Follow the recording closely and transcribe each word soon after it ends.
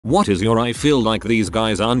What is your "I feel like these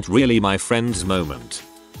guys aren't really my friends" moment?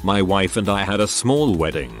 My wife and I had a small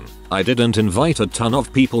wedding. I didn't invite a ton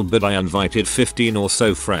of people, but I invited 15 or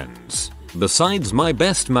so friends. Besides my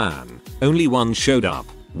best man, only one showed up.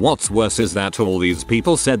 What's worse is that all these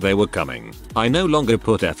people said they were coming. I no longer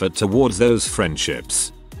put effort towards those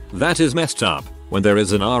friendships. That is messed up when there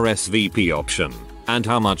is an RSVP option. And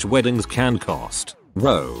how much weddings can cost.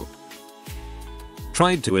 Whoa.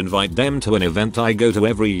 Tried to invite them to an event I go to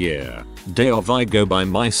every year. Day of I go by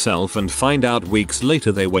myself and find out weeks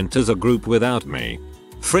later they went as a group without me.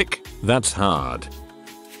 Frick, that's hard.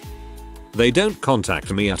 They don't contact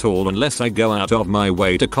me at all unless I go out of my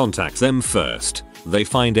way to contact them first. They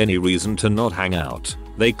find any reason to not hang out.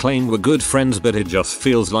 They claim we're good friends, but it just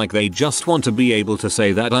feels like they just want to be able to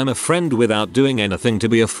say that I'm a friend without doing anything to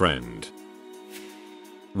be a friend.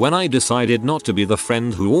 When I decided not to be the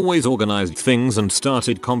friend who always organized things and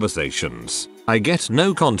started conversations, I get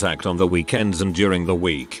no contact on the weekends and during the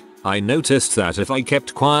week. I noticed that if I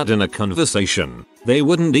kept quiet in a conversation, they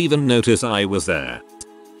wouldn't even notice I was there.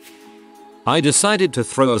 I decided to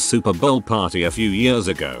throw a Super Bowl party a few years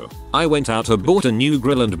ago. I went out and bought a new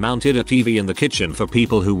grill and mounted a TV in the kitchen for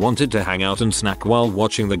people who wanted to hang out and snack while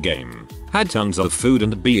watching the game. Had tons of food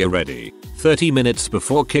and beer ready. 30 minutes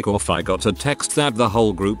before kickoff I got a text that the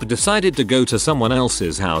whole group decided to go to someone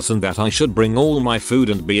else's house and that I should bring all my food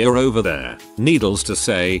and beer over there. Needless to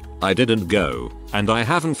say, I didn't go, and I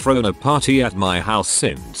haven't thrown a party at my house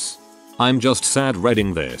since. I'm just sad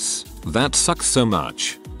reading this. That sucks so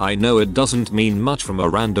much. I know it doesn't mean much from a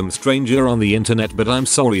random stranger on the internet, but I'm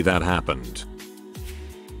sorry that happened.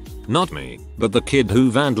 Not me, but the kid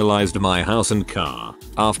who vandalized my house and car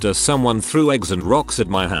after someone threw eggs and rocks at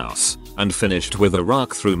my house and finished with a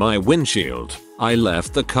rock through my windshield. I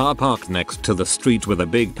left the car parked next to the street with a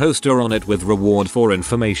big poster on it with reward for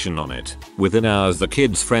information on it. Within hours the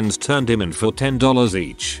kid's friends turned him in for $10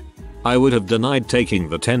 each. I would have denied taking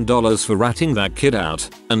the $10 for ratting that kid out,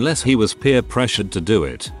 unless he was peer pressured to do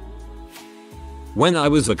it. When I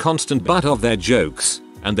was a constant butt of their jokes,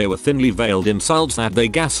 and they were thinly veiled insults that they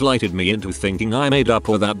gaslighted me into thinking I made up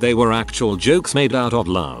or that they were actual jokes made out of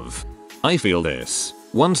love. I feel this.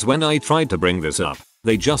 Once when I tried to bring this up,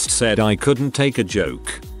 they just said I couldn't take a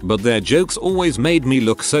joke, but their jokes always made me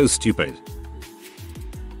look so stupid.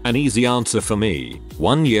 An easy answer for me.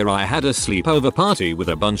 One year I had a sleepover party with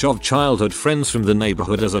a bunch of childhood friends from the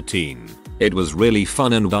neighborhood as a teen. It was really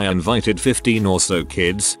fun and I invited 15 or so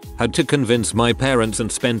kids, had to convince my parents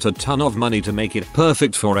and spent a ton of money to make it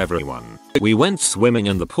perfect for everyone. We went swimming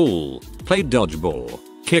in the pool, played dodgeball,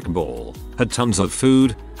 kickball, had tons of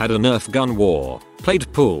food, had a Nerf gun war,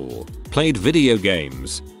 played pool, played video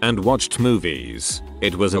games, and watched movies.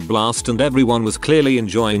 It was a blast and everyone was clearly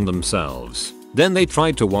enjoying themselves. Then they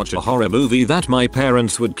tried to watch a horror movie that my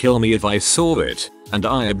parents would kill me if I saw it, and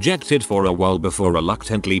I objected for a while before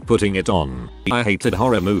reluctantly putting it on. I hated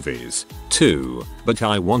horror movies, too, but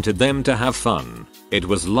I wanted them to have fun. It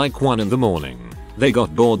was like 1 in the morning. They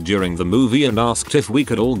got bored during the movie and asked if we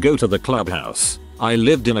could all go to the clubhouse. I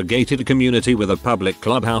lived in a gated community with a public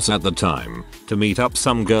clubhouse at the time, to meet up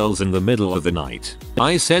some girls in the middle of the night.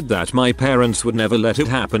 I said that my parents would never let it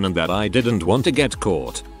happen and that I didn't want to get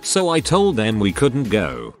caught, so I told them we couldn't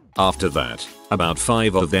go. After that, about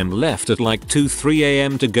 5 of them left at like 2-3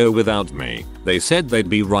 am to go without me. They said they'd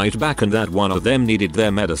be right back and that one of them needed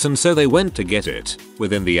their medicine, so they went to get it.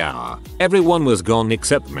 Within the hour, everyone was gone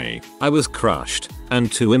except me. I was crushed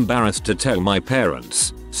and too embarrassed to tell my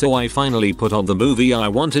parents. So I finally put on the movie I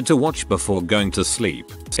wanted to watch before going to sleep.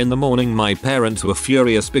 In the morning my parents were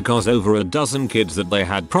furious because over a dozen kids that they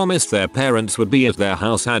had promised their parents would be at their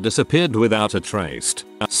house had disappeared without a trace.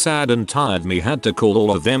 Sad and tired me had to call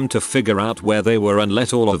all of them to figure out where they were and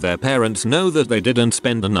let all of their parents know that they didn't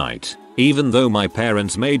spend the night. Even though my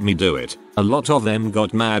parents made me do it, a lot of them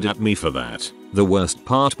got mad at me for that. The worst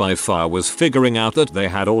part by far was figuring out that they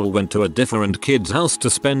had all went to a different kid's house to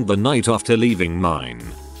spend the night after leaving mine.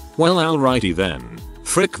 Well, alrighty then.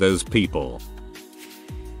 Frick those people.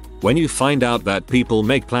 When you find out that people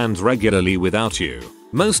make plans regularly without you.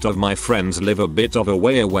 Most of my friends live a bit of a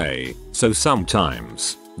way away, so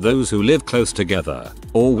sometimes those who live close together,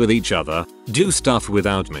 or with each other, do stuff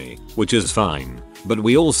without me, which is fine. But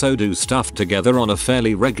we also do stuff together on a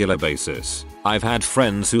fairly regular basis. I've had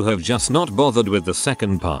friends who have just not bothered with the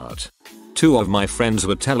second part. 2 of my friends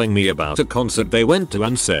were telling me about a concert they went to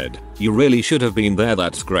and said, "You really should have been there,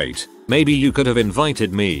 that's great. Maybe you could have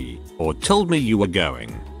invited me, or told me you were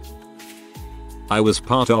going." I was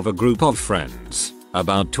part of a group of friends.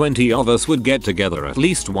 About 20 of us would get together at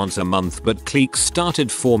least once a month, but cliques started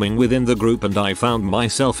forming within the group and I found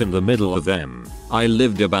myself in the middle of them. I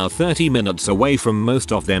lived about 30 minutes away from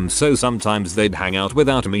most of them, so sometimes they'd hang out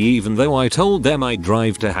without me even though I told them I'd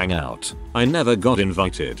drive to hang out. I never got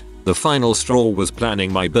invited. The final straw was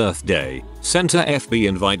planning my birthday. Sent a FB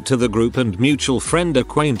invite to the group and mutual friend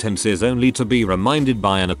acquaintances only to be reminded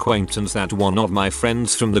by an acquaintance that one of my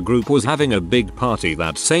friends from the group was having a big party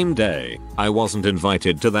that same day. I wasn't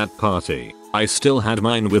invited to that party. I still had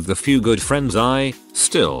mine with the few good friends I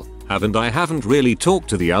still have, and I haven't really talked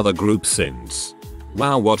to the other group since.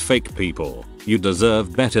 Wow, what fake people. You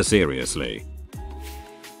deserve better, seriously.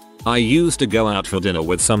 I used to go out for dinner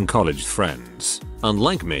with some college friends.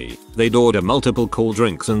 Unlike me, they'd order multiple cold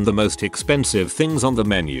drinks and the most expensive things on the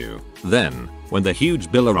menu. Then, when the huge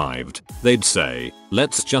bill arrived, they'd say,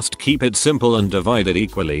 "Let's just keep it simple and divide it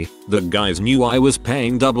equally." The guys knew I was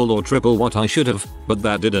paying double or triple what I should have, but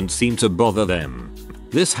that didn't seem to bother them.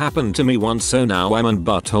 This happened to me once, so now I'm in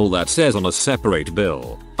butthole that says on a separate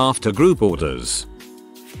bill, after group orders.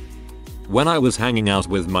 When I was hanging out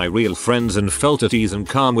with my real friends and felt at ease and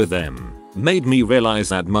calm with them, made me realize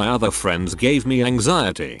that my other friends gave me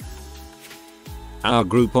anxiety. Our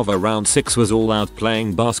group of around 6 was all out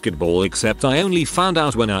playing basketball, except I only found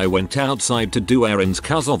out when I went outside to do errands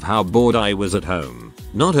cause of how bored I was at home.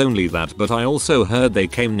 Not only that, but I also heard they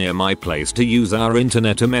came near my place to use our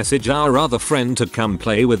internet to message our other friend to come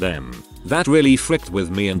play with them. That really fricked with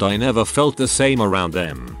me and I never felt the same around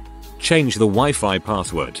them. Change the Wi-Fi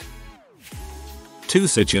password. 2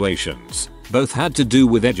 situations. Both had to do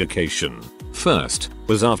with education. First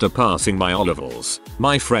was after passing my O-levels.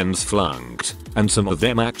 My friends flunked, and some of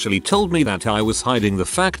them actually told me that I was hiding the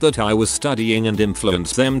fact that I was studying and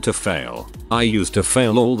influenced them to fail. I used to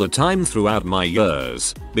fail all the time throughout my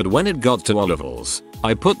years, but when it got to O-levels,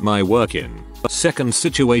 I put my work in. Second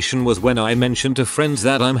situation was when I mentioned to friends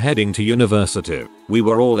that I'm heading to university. We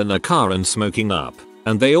were all in a car and smoking up,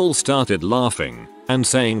 and they all started laughing and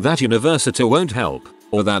saying that university won't help,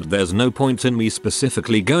 or that there's no point in me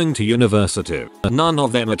specifically going to university. None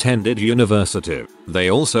of them attended university. They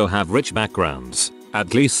also have rich backgrounds.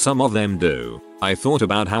 At least some of them do. I thought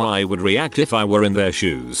about how I would react if I were in their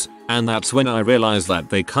shoes, and that's when I realized that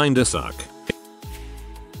they kinda suck.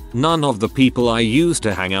 None of the people I used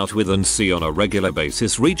to hang out with and see on a regular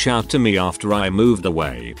basis reach out to me after I moved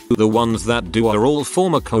away. The ones that do are all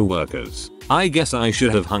former co-workers. I guess I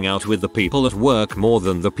should have hung out with the people at work more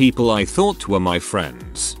than the people I thought were my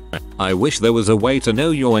friends. I wish there was a way to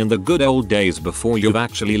know you're in the good old days before you've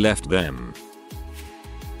actually left them.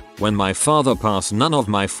 When my father passed, none of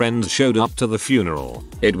my friends showed up to the funeral.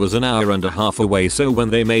 It was an hour and a half away, so when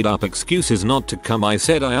they made up excuses not to come, I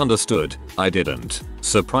said I understood. I didn't.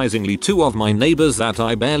 Surprisingly, 2 of my neighbors that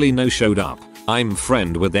I barely know showed up. I'm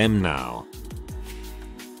friend with them now.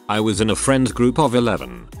 I was in a friends group of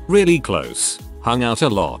 11. Really close. Hung out a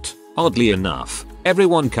lot. Oddly enough,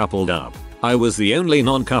 everyone coupled up. I was the only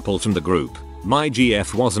non-coupled from the group. My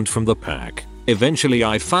GF wasn't from the pack. Eventually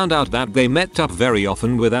I found out that they met up very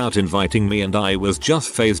often without inviting me and I was just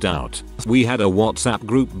phased out. We had a WhatsApp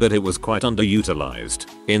group, but it was quite underutilized.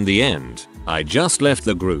 In the end, I just left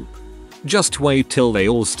the group. Just wait till they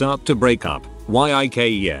all start to break up.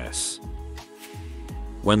 YIKES.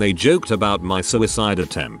 When they joked about my suicide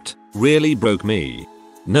attempt, really broke me.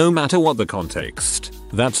 No matter what the context,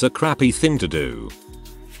 that's a crappy thing to do.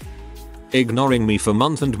 Ignoring me for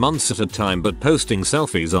months and months at a time, but posting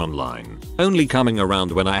selfies online, only coming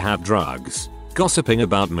around when I have drugs, gossiping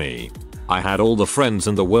about me. I had all the friends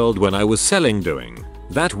in the world when I was selling, doing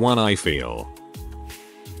that one. I feel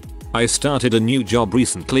I started a new job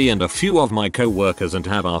recently and a few of my co-workers and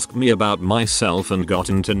have asked me about myself and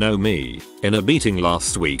gotten to know me. In a meeting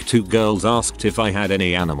last week, 2 girls asked if I had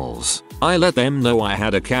any animals. I let them know I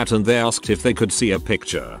had a cat and they asked if they could see a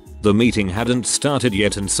picture. The meeting hadn't started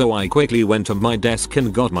yet and so I quickly went to my desk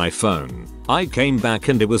and got my phone. I came back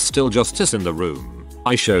and it was still just us in the room.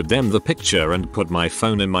 I showed them the picture and put my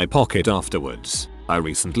phone in my pocket afterwards. I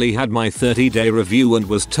recently had my 30-day review and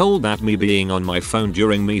was told that me being on my phone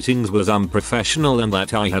during meetings was unprofessional and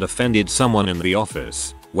that I had offended someone in the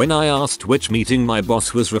office. When I asked which meeting my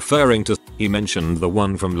boss was referring to, he mentioned the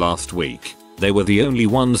one from last week. They were the only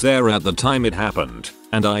ones there at the time it happened,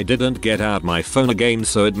 and I didn't get out my phone again,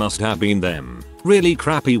 so it must have been them. Really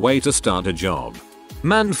crappy way to start a job.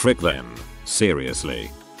 Man, frick them.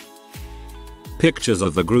 Seriously. Pictures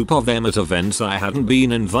of the group of them at events I hadn't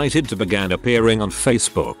been invited to began appearing on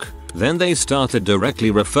Facebook. Then they started directly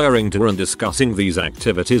referring to and discussing these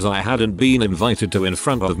activities I hadn't been invited to in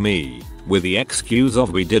front of me, with the excuse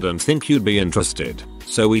of "we didn't think you'd be interested,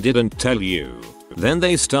 so we didn't tell you." Then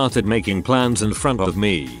they started making plans in front of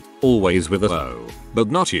me, always with a "oh, but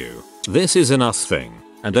not you. This is an us thing."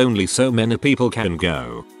 and only so many people can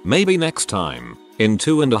go. Maybe next time. In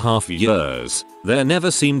 2.5 years, there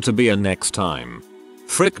never seemed to be a next time.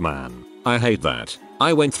 Frick man, I hate that.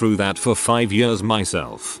 I went through that for 5 years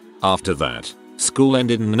myself. After that, school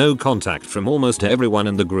ended and no contact from almost everyone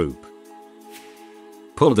in the group.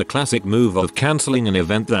 Pulled the classic move of cancelling an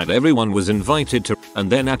event that everyone was invited to and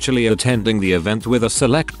then actually attending the event with a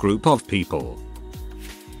select group of people.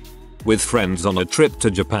 With friends on a trip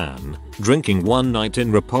to Japan, drinking one night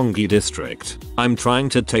in Roppongi district, I'm trying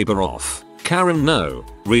to taper off. Karen, no,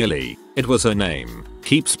 really, it was her name,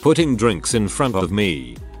 keeps putting drinks in front of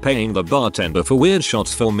me, paying the bartender for weird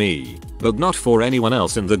shots for me, but not for anyone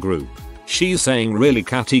else in the group. She's saying really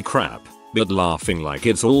catty crap, but laughing like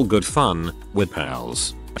it's all good fun, with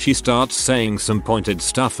pals. She starts saying some pointed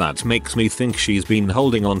stuff that makes me think she's been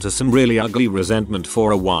holding on to some really ugly resentment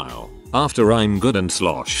for a while. After I'm good and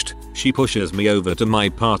sloshed, she pushes me over to my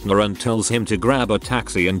partner and tells him to grab a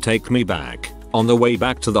taxi and take me back. On the way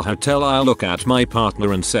back to the hotel, I look at my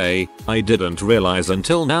partner and say, I didn't realize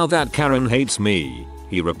until now that Karen hates me.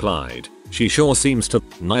 He replied, she sure seems to.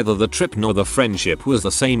 Neither the trip nor the friendship was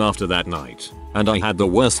the same after that night, and I had the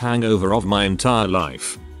worst hangover of my entire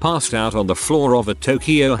life. Passed out on the floor of a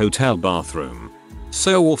Tokyo hotel bathroom.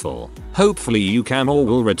 So awful. Hopefully you can or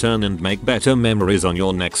will return and make better memories on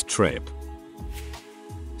your next trip.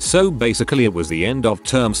 So basically it was the end of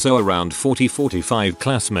term, so around 40-45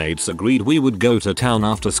 classmates agreed we would go to town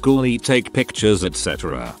after school, eat, take pictures,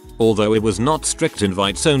 etc. Although it was not strict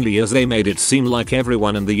invites only, as they made it seem like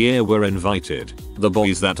everyone in the year were invited. The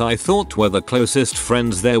boys that I thought were the closest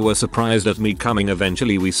friends there were surprised at me coming.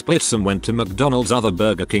 Eventually we split, some went to McDonald's, other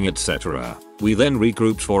Burger King, etc. We then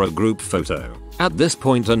regrouped for a group photo. At this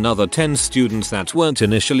point another 10 students that weren't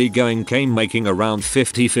initially going came, making around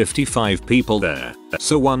 50-55 people there.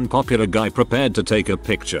 So one popular guy prepared to take a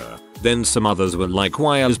picture. Then some others were like,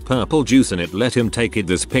 why has purple juice in it, let him take it.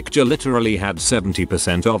 This picture literally had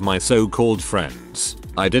 70% of my so-called friends.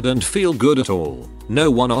 I didn't feel good at all. No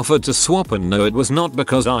one offered to swap, and no, it was not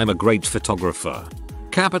because I'm a great photographer.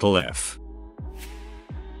 Capital F.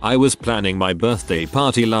 I was planning my birthday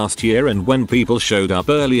party last year, and when people showed up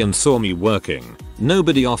early and saw me working,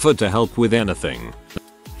 nobody offered to help with anything.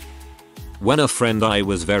 When a friend I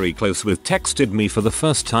was very close with texted me for the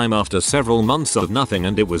first time after several months of nothing,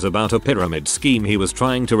 and it was about a pyramid scheme he was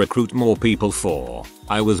trying to recruit more people for.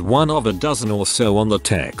 I was one of a dozen or so on the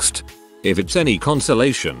text. If it's any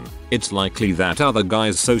consolation, it's likely that other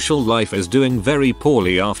guy's social life is doing very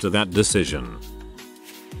poorly after that decision.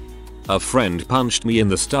 A friend punched me in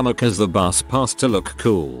the stomach as the bus passed to look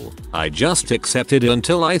cool. I just accepted it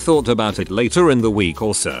until I thought about it later in the week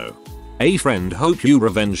or so. A friend, hope you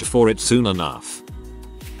revenge for it soon enough.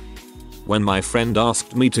 When my friend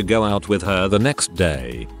asked me to go out with her the next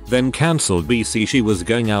day, then cancelled BC, she was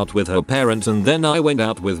going out with her parents, and then I went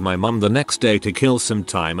out with my mum the next day to kill some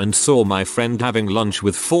time and saw my friend having lunch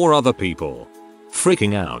with 4 other people.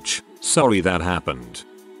 Freaking ouch. Sorry that happened.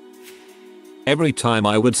 Every time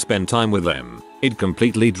I would spend time with them, it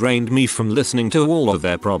completely drained me from listening to all of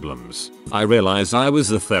their problems. I realized I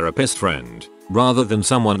was a therapist friend, rather than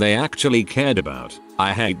someone they actually cared about.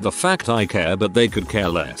 I hate the fact I care but they could care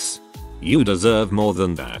less. You deserve more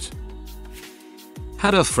than that.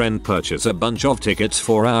 Had a friend purchase a bunch of tickets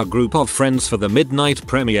for our group of friends for the midnight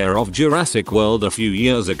premiere of Jurassic World a few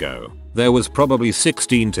years ago. There was probably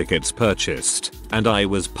 16 tickets purchased, and I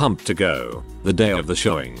was pumped to go. The day of the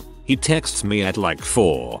showing, he texts me at like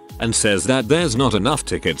 4 and says that there's not enough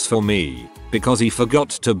tickets for me because he forgot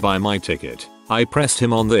to buy my ticket. I pressed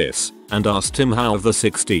him on this and asked him how of the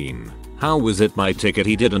 16, how was it my ticket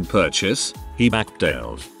he didn't purchase? He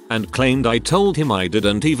backtailed and claimed I told him I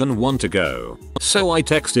didn't even want to go. So I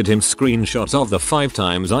texted him screenshots of the 5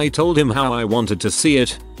 times I told him how I wanted to see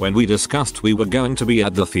it, when we discussed we were going to be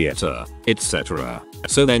at the theater, etc.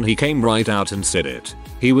 So then he came right out and said it.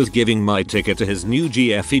 He was giving my ticket to his new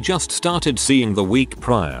GF he just started seeing the week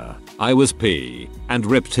prior. I was P and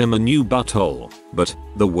ripped him a new butthole. But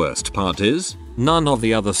the worst part is, none of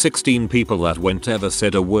the other 16 people that went ever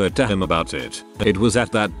said a word to him about it. It was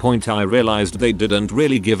at that point I realized they didn't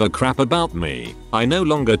really give a crap about me. I no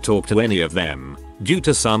longer talk to any of them, due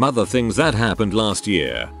to some other things that happened last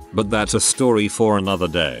year, but that's a story for another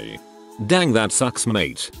day. Dang, that sucks,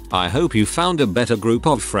 mate. I hope you found a better group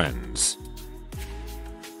of friends.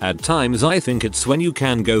 At times I think it's when you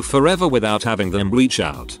can go forever without having them reach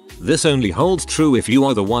out. This only holds true if you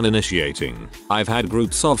are the one initiating. I've had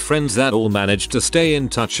groups of friends that all manage to stay in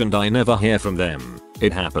touch and I never hear from them.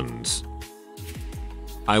 It happens.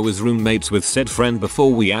 I was roommates with said friend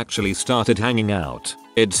before we actually started hanging out.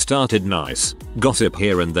 It started nice, gossip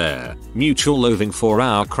here and there, mutual loathing for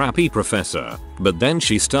our crappy professor, but then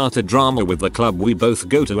she started drama with the club we both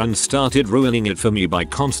go to and started ruining it for me by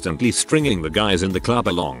constantly stringing the guys in the club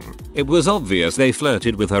along. It was obvious they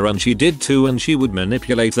flirted with her and she did too, and she would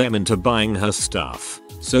manipulate them into buying her stuff.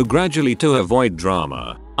 So gradually, to avoid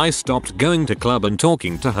drama, I stopped going to club and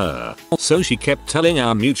talking to her. So she kept telling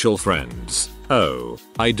our mutual friends, "Oh,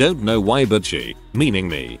 I don't know why, but she, meaning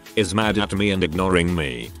me, is mad at me and ignoring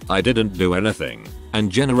me. I didn't do anything,"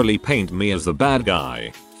 and generally paint me as the bad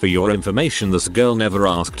guy. For your information, this girl never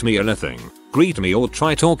asked me anything, greet me or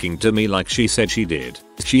try talking to me like she said she did.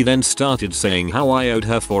 She then started saying how I owed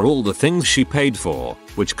her for all the things she paid for,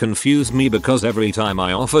 which confused me because every time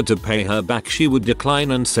I offered to pay her back she would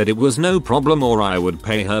decline and said it was no problem or I would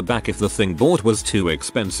pay her back if the thing bought was too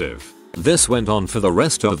expensive. This went on for the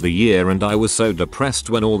rest of the year and I was so depressed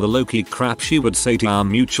when all the low-key crap she would say to our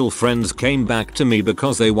mutual friends came back to me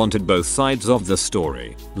because they wanted both sides of the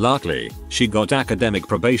story. Luckily, she got academic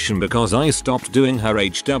probation because I stopped doing her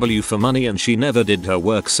HW for money and she never did her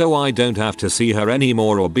work, so I don't have to see her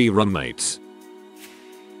anymore or be roommates.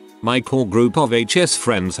 My core group of HS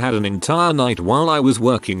friends had an entire night while I was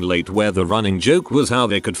working late where the running joke was how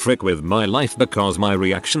they could frick with my life because my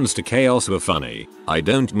reactions to chaos were funny. I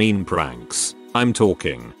don't mean pranks. I'm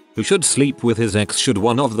talking, who should sleep with his ex should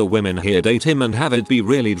one of the women here date him and have it be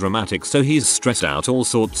really dramatic so he's stressed out, all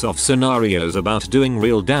sorts of scenarios about doing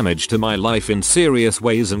real damage to my life in serious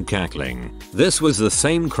ways and cackling. This was the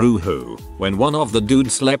same crew who, when one of the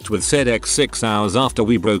dudes slept with said ex 6 hours after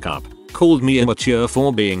we broke up, called me immature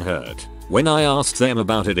for being hurt. When I asked them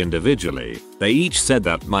about it individually, they each said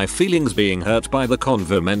that my feelings being hurt by the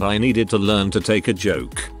convo meant I needed to learn to take a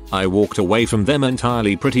joke. I walked away from them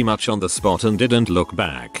entirely pretty much on the spot and didn't look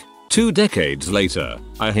back. 2 decades later,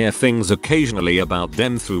 I hear things occasionally about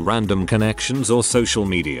them through random connections or social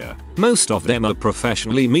media. Most of them are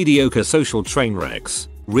professionally mediocre social train wrecks.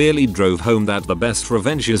 Really drove home that the best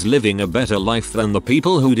revenge is living a better life than the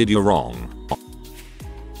people who did you wrong.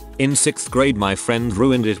 In 6th grade my friend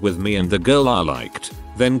ruined it with me and the girl I liked,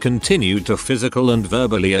 then continued to physical and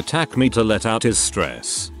verbally attack me to let out his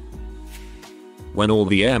stress. When all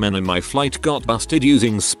the airmen in my flight got busted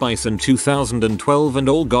using spice in 2012 and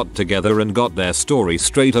all got together and got their story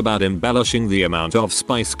straight about embellishing the amount of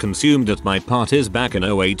spice consumed at my parties back in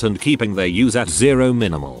 08 and keeping their use at zero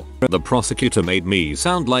minimal, the prosecutor made me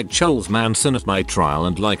sound like Charles Manson at my trial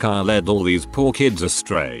and like I led all these poor kids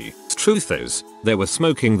astray. Truth is, they were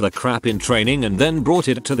smoking the crap in training and then brought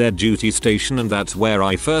it to their duty station, and that's where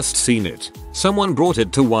I first seen it. Someone brought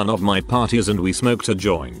it to one of my parties and we smoked a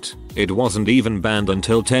joint. It wasn't even banned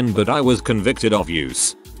until 10, but I was convicted of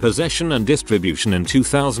use, possession and distribution in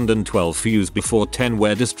 2012 for use before 10,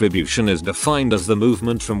 where distribution is defined as the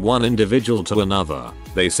movement from one individual to another.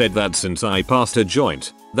 They said that since I passed a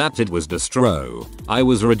joint, that it was distro. I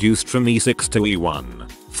was reduced from E6 to E1.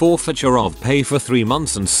 Forfeiture of pay for 3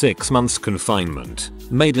 months and 6 months confinement.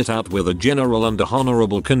 Made it out with a general under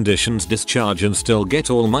honorable conditions discharge and still get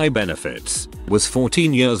all my benefits. Was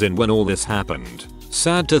 14 years in when all this happened.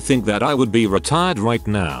 Sad to think that I would be retired right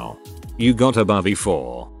now. You got above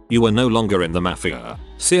E4. You were no longer in the mafia.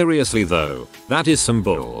 Seriously though, that is some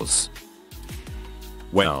balls.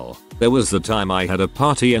 Well, there was the time I had a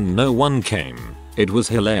party and no one came. It was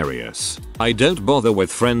hilarious. I don't bother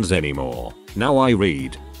with friends anymore. Now I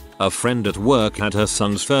read. A friend at work had her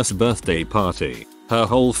son's first birthday party. Her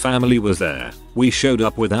whole family was there. We showed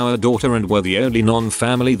up with our daughter and were the only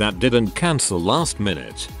non-family that didn't cancel last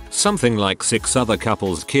minute. Something like 6 other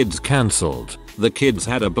couples' kids cancelled. The kids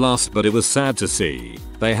had a blast, but it was sad to see.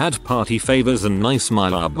 They had party favors and nice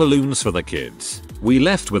mylar balloons for the kids. We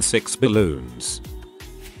left with 6 balloons.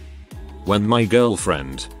 When my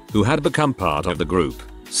girlfriend, who had become part of the group,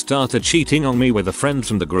 started cheating on me with a friend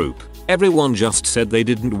from the group, everyone just said they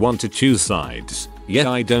didn't want to choose sides. Yeah,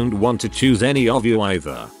 I don't want to choose any of you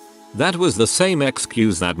either. That was the same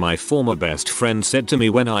excuse that my former best friend said to me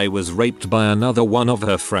when I was raped by another one of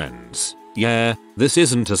her friends. Yeah, this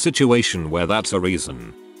isn't a situation where that's a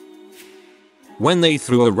reason. When they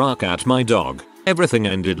threw a rock at my dog, everything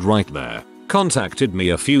ended right there. Contacted me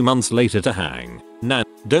a few months later to hang. Nah,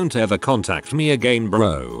 don't ever contact me again,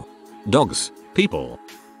 bro. Dogs, people.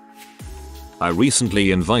 I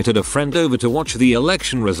recently invited a friend over to watch the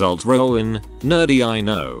election results roll in. Nerdy, I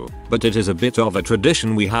know, but it is a bit of a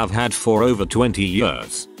tradition we have had for over 20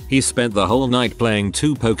 years. He spent the whole night playing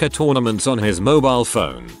 2 poker tournaments on his mobile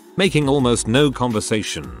phone, making almost no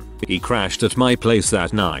conversation. He crashed at my place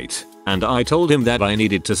that night, and I told him that I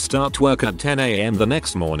needed to start work at 10 AM the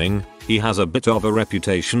next morning. He has a bit of a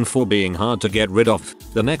reputation for being hard to get rid of.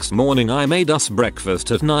 The next morning I made us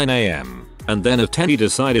breakfast at 9 AM. And then at 10 he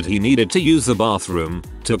decided he needed to use the bathroom,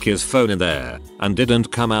 took his phone in there, and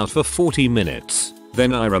didn't come out for 40 minutes.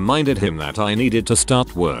 Then I reminded him that I needed to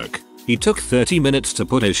start work. He took 30 minutes to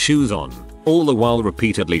put his shoes on, all the while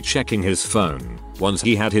repeatedly checking his phone. Once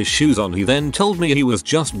he had his shoes on he then told me he was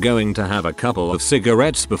just going to have a couple of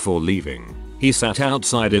cigarettes before leaving. He sat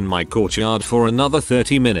outside in my courtyard for another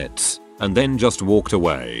 30 minutes, and then just walked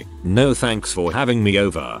away. No thanks for having me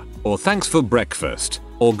over, or thanks for breakfast,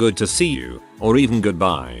 or good to see you, or even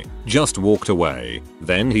goodbye. Just walked away.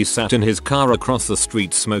 Then he sat in his car across the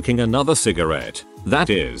street smoking another cigarette.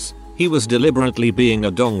 That is, he was deliberately being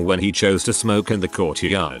a dong when he chose to smoke in the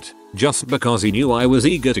courtyard, just because he knew I was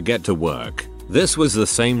eager to get to work. This was the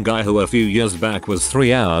same guy who a few years back was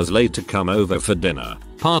 3 hours late to come over for dinner,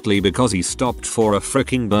 partly because he stopped for a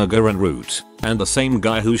fricking burger en route, and the same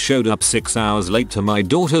guy who showed up 6 hours late to my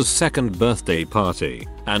daughter's second birthday party,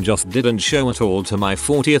 and just didn't show at all to my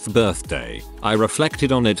 40th birthday. I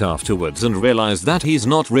reflected on it afterwards and realized that he's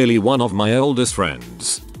not really one of my oldest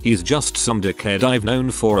friends. He's just some dickhead I've known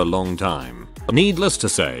for a long time. Needless to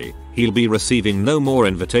say, he'll be receiving no more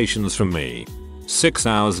invitations from me. 6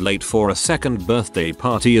 hours late for a second birthday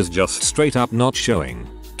party is just straight up not showing.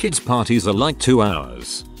 Kids parties are like 2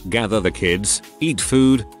 hours. Gather the kids, eat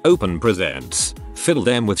food, open presents, fill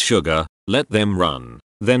them with sugar, let them run,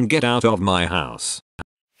 then get out of my house.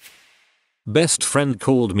 Best friend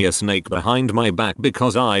called me a snake behind my back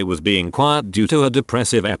because I was being quiet due to a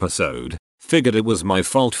depressive episode. Figured it was my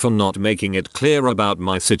fault for not making it clear about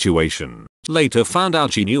my situation. Later found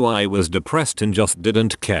out she knew I was depressed and just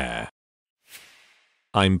didn't care.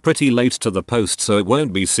 I'm pretty late to the post so it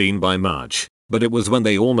won't be seen by much, but it was when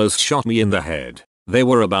they almost shot me in the head. They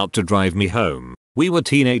were about to drive me home. We were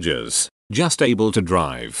teenagers, just able to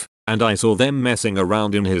drive, and I saw them messing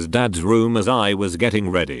around in his dad's room as I was getting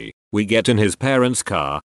ready. We get in his parents'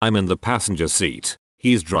 car, I'm in the passenger seat.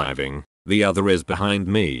 He's driving, the other is behind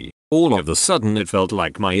me. All of a sudden it felt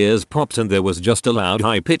like my ears popped and there was just a loud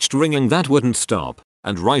high-pitched ringing that wouldn't stop.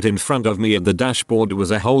 And right in front of me at the dashboard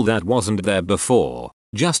was a hole that wasn't there before.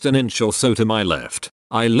 Just an inch or so to my left.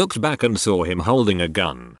 I looked back and saw him holding a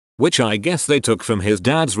gun, which I guess they took from his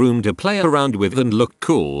dad's room to play around with and look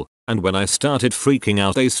cool. And when I started freaking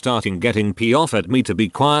out they started getting pee off at me to be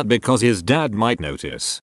quiet because his dad might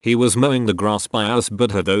notice. He was mowing the grass by us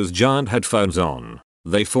but had those giant headphones on.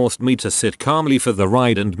 They forced me to sit calmly for the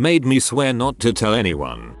ride and made me swear not to tell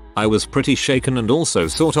anyone. I was pretty shaken and also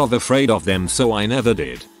sort of afraid of them so I never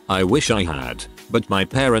did. I wish I had, but my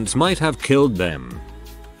parents might have killed them.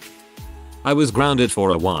 I was grounded for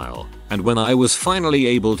a while, and when I was finally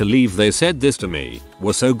able to leave they said this to me: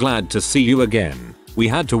 "We're so glad to see you again." We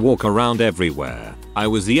had to walk around everywhere. I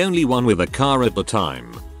was the only one with a car at the time.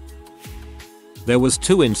 There was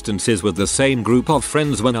 2 instances with the same group of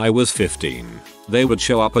friends when I was 15. They would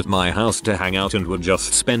show up at my house to hang out and would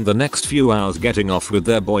just spend the next few hours getting off with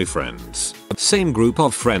their boyfriends. Same group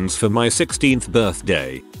of friends for my 16th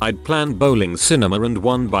birthday. I'd planned bowling, cinema, and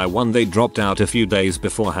one by one they dropped out a few days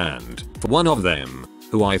beforehand. One of them,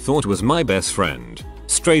 who I thought was my best friend,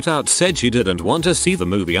 straight out said she didn't want to see the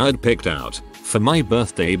movie I'd picked out for my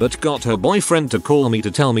birthday but got her boyfriend to call me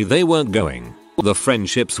to tell me they weren't going. The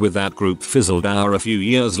friendships with that group fizzled out a few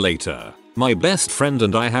years later. My best friend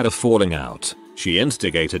and I had a falling out. She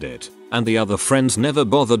instigated it, and the other friends never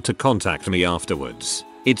bothered to contact me afterwards.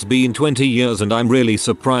 It's been 20 years and I'm really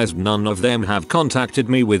surprised none of them have contacted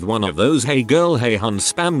me with one of those "hey girl, hey hun"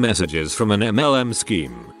 spam messages from an MLM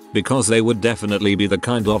scheme, because they would definitely be the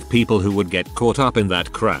kind of people who would get caught up in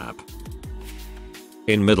that crap.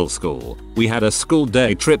 In middle school, we had a school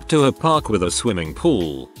day trip to a park with a swimming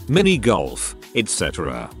pool, mini golf,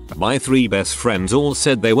 etc. My 3 best friends all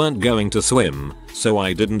said they weren't going to swim, so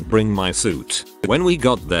I didn't bring my suit. When we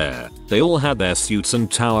got there, they all had their suits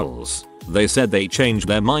and towels. They said they changed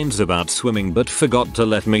their minds about swimming but forgot to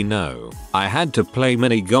let me know. I had to play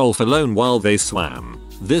mini golf alone while they swam.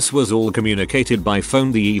 This was all communicated by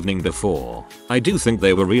phone the evening before. I do think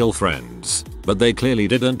they were real friends, but they clearly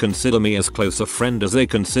didn't consider me as close a friend as they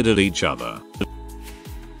considered each other.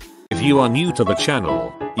 If you are new to the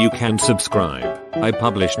channel, you can subscribe. I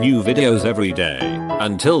publish new videos every day.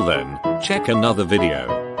 Until then, check another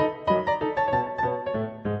video.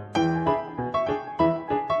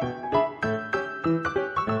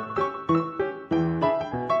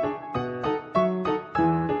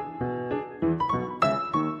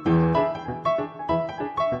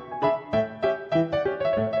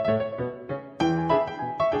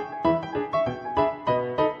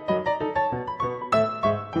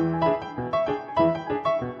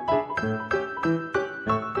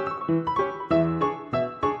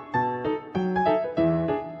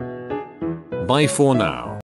 Bye for now.